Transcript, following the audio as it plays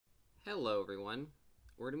Hello everyone.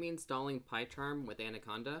 We're going to be installing PyCharm with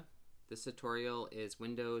Anaconda. This tutorial is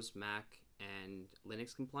Windows, Mac, and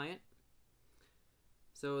Linux compliant.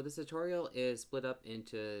 So this tutorial is split up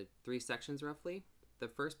into 3 sections roughly. The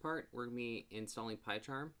first part we're going to be installing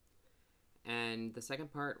PyCharm, and the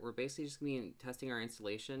second part we're basically just going to be testing our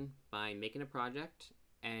installation by making a project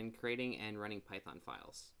and creating and running Python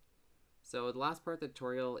files. So the last part of the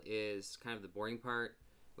tutorial is kind of the boring part,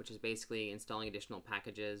 which is basically installing additional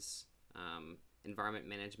packages, environment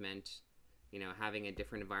management, having a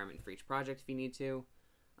different environment for each project if you need to,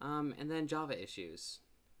 and then Java issues.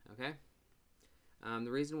 Okay.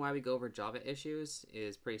 The reason why we go over Java issues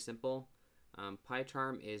is pretty simple.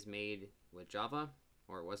 PyCharm is made with Java,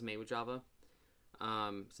 or it was made with Java.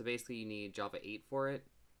 So basically you need Java 8 for it,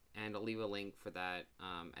 and I'll leave a link for that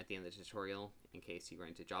at the end of the tutorial in case you run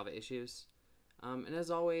into Java issues. And as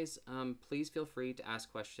always, please feel free to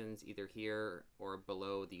ask questions either here or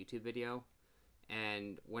below the YouTube video.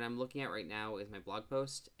 And what I'm looking at right now is my blog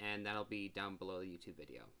post, and that'll be down below the YouTube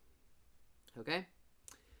video. Okay?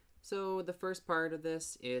 So the first part of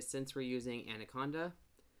this is, since we're using Anaconda,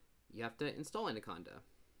 you have to install Anaconda.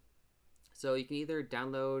 So you can either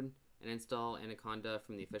download and install Anaconda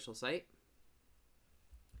from the official site,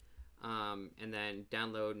 and then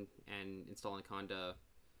download and install Anaconda,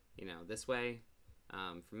 this way,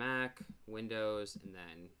 for Mac, Windows, and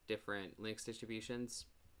then different Linux distributions.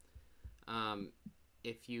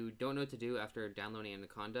 If you don't know what to do after downloading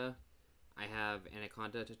Anaconda, I have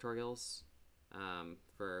Anaconda tutorials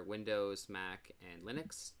for Windows, Mac, and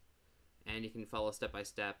Linux, and you can follow step by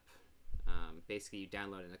step. Basically, you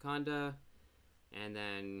download Anaconda and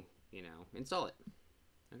then install it.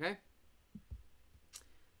 Okay.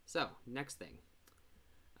 So next thing,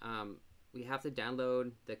 we have to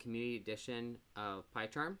download the community edition of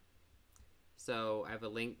PyCharm. So I have a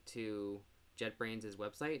link to JetBrains'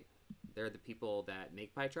 website. They're the people that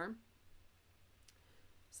make PyCharm.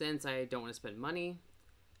 Since I don't want to spend money,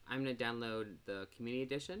 I'm going to download the community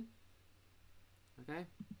edition. Okay.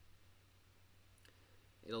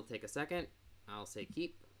 It'll take a second. I'll say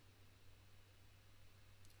keep.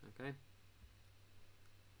 Okay.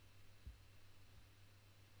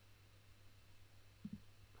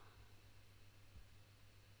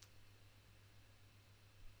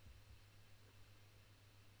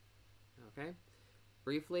 Okay.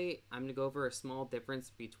 Briefly, I'm going to go over a small difference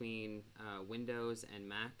between Windows and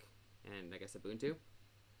Mac, and I guess Ubuntu.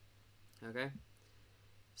 Okay.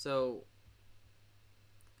 So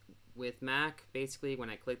with Mac, basically when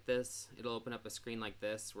I click this, it'll open up a screen like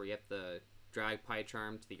this where you have to drag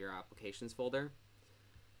PyCharm to your applications folder.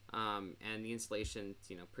 And the installation's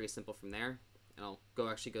pretty simple from there. And I'll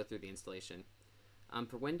actually go through the installation.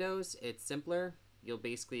 For Windows, it's simpler. You'll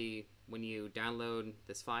basically, when you download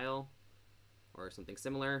this file or something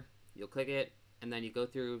similar, you'll click it, and then you go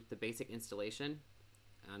through the basic installation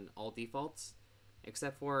on all defaults,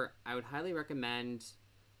 except for I would highly recommend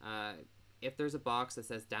if there's a box that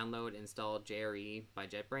says download install JRE by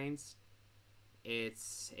JetBrains.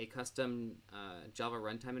 It's a custom Java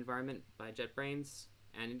runtime environment by JetBrains,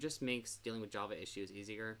 and it just makes dealing with Java issues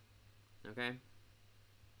easier. Okay.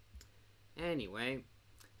 Anyway,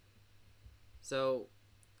 so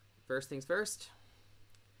first things first,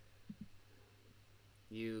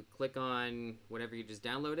 you click on whatever you just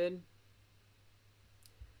downloaded.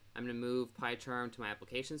 I'm going to move PyCharm to my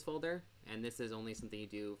applications folder, and this is only something you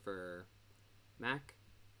do for Mac.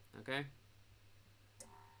 Okay.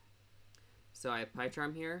 So I have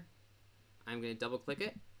PyCharm here. I'm going to double click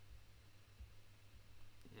it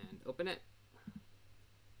and open it.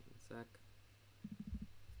 One sec.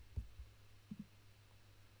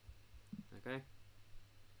 Okay.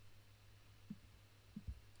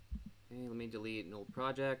 Okay, let me delete an old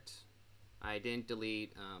project. I didn't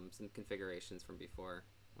delete some configurations from before.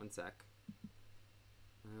 One sec.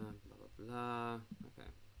 Blah, blah, blah. Okay.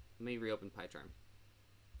 Let me reopen PyCharm.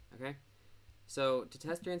 Okay. So to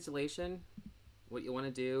test your installation, what you want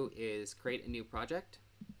to do is create a new project.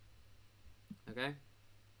 Okay.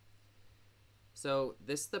 So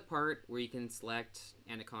this is the part where you can select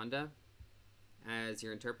Anaconda as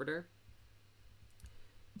your interpreter.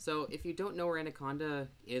 So if you don't know where Anaconda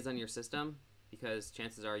is on your system, because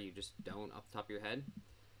chances are you just don't off the top of your head,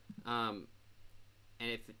 and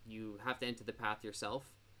if you have to enter the path yourself,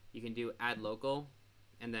 you can do add local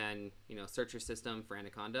and then search your system for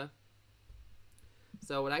Anaconda.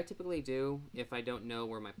 So what I typically do if I don't know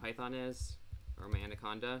where my Python is or my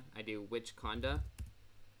Anaconda, I do which conda,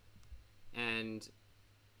 and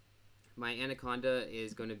my Anaconda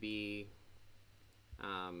is going to be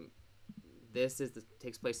this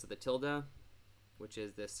takes place at the tilde, which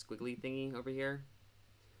is this squiggly thingy over here.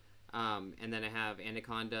 And then I have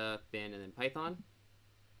Anaconda, bin, and then Python.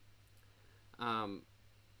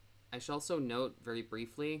 I should also note very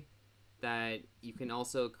briefly that you can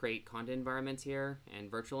also create content environments here and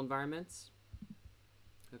virtual environments.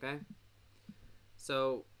 Okay?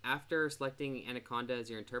 So after selecting Anaconda as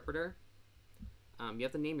your interpreter, you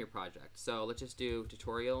have to name your project. So let's just do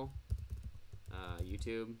tutorial,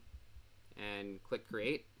 YouTube, and click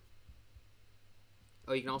create.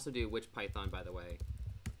 Oh, you can also do which Python, by the way,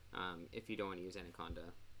 if you don't want to use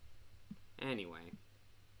Anaconda. Anyway,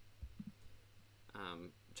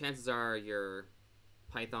 chances are your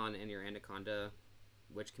Python and your Anaconda,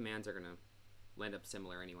 which commands are going to land up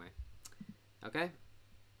similar anyway. Okay?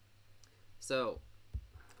 So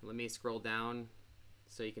let me scroll down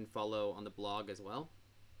so you can follow on the blog as well.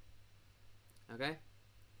 Okay?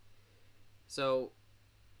 So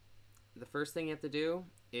the first thing you have to do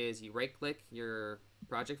is you right-click your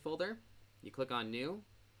project folder, you click on New,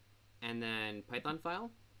 and then Python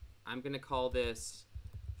file. I'm going to call this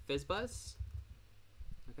FizzBuzz.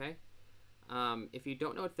 Okay? If you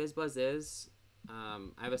don't know what FizzBuzz is,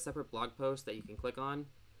 I have a separate blog post that you can click on.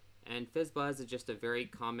 And FizzBuzz is just a very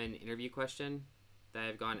common interview question that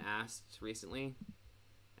I've gotten asked recently.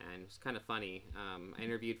 And it's kind of funny. I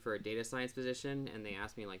interviewed for a data science position, and they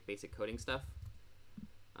asked me like basic coding stuff.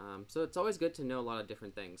 So it's always good to know a lot of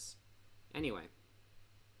different things. Anyway,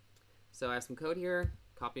 so I have some code here,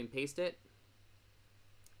 copy and paste it.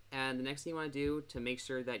 And the next thing you want to do to make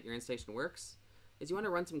sure that your installation works is you want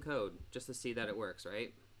to run some code just to see that it works,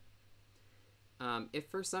 right? If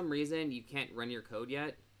for some reason you can't run your code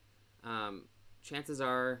yet, chances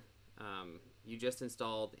are you just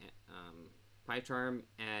installed PyCharm,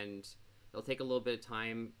 and it'll take a little bit of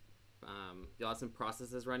time. You'll have some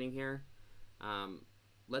processes running here.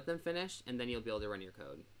 Let them finish, and then you'll be able to run your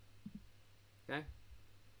code. Okay?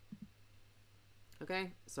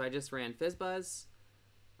 Okay, so I just ran FizzBuzz.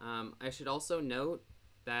 I should also note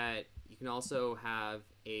that you can also have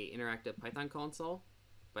a interactive Python console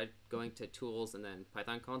by going to Tools and then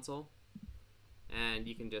Python console. And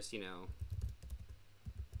you can just, do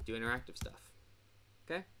interactive stuff.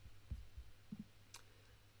 Okay?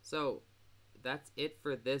 So that's it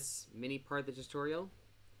for this mini part of the tutorial.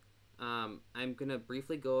 I'm going to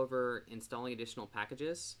briefly go over installing additional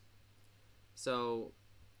packages. So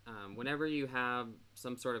whenever you have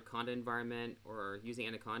some sort of conda environment or using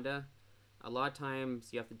Anaconda, a lot of times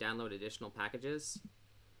you have to download additional packages.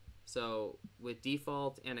 So with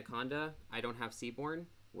default Anaconda, I don't have Seaborn,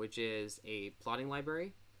 which is a plotting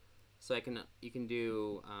library. So you can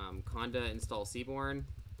do conda install Seaborn.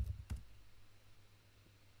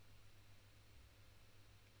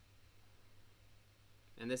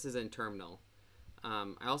 And this is in terminal.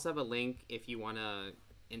 I also have a link if you want to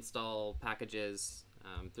install packages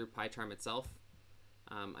through PyCharm itself.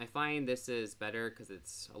 I find this is better because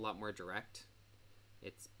it's a lot more direct.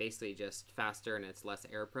 It's basically just faster and it's less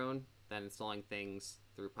error prone than installing things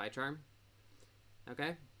through PyCharm.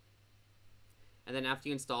 Okay? And then after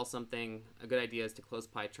you install something, a good idea is to close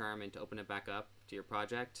PyCharm and to open it back up to your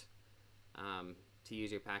project to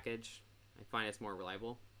use your package. I find it's more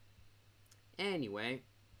reliable. Anyway,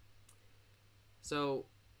 so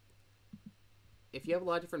if you have a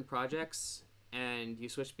lot of different projects and you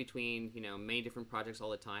switch between, many different projects all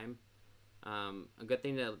the time, a good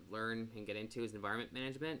thing to learn and get into is environment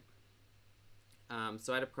management.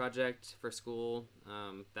 So I had a project for school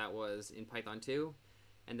that was in Python 2,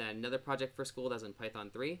 and then another project for school that was in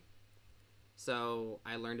Python 3. So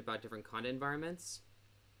I learned about different conda environments.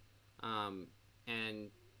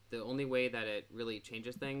 And the only way that it really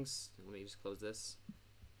changes things, let me just close this.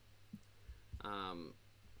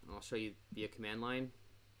 I'll show you via command line,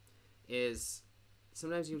 is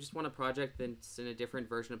sometimes you just want a project that's in a different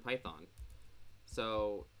version of Python.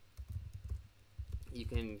 So you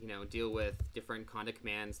can, deal with different conda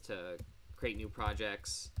commands to create new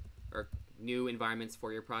projects or new environments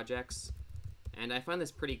for your projects. And I find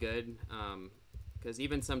this pretty good because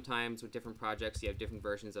even sometimes with different projects you have different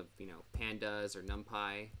versions of, pandas or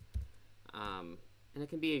NumPy. And it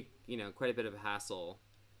can be, quite a bit of a hassle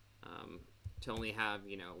to only have,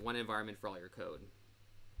 one environment for all your code,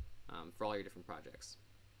 for all your different projects.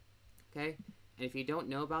 Okay, and if you don't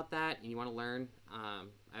know about that and you want to learn,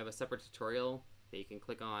 I have a separate tutorial that you can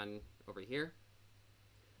click on over here.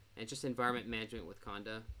 And it's just environment management with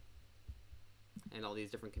conda and all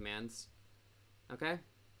these different commands. Okay.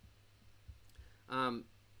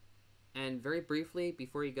 And very briefly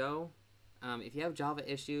before you go, if you have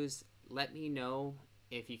Java issues, let me know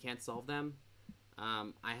if you can't solve them.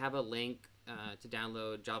 I have a link to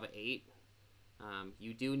download Java 8.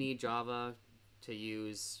 You do need Java to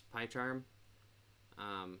use PyCharm.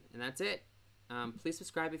 And that's it. Please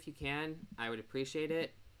subscribe if you can. I would appreciate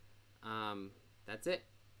it. That's it.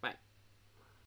 Bye.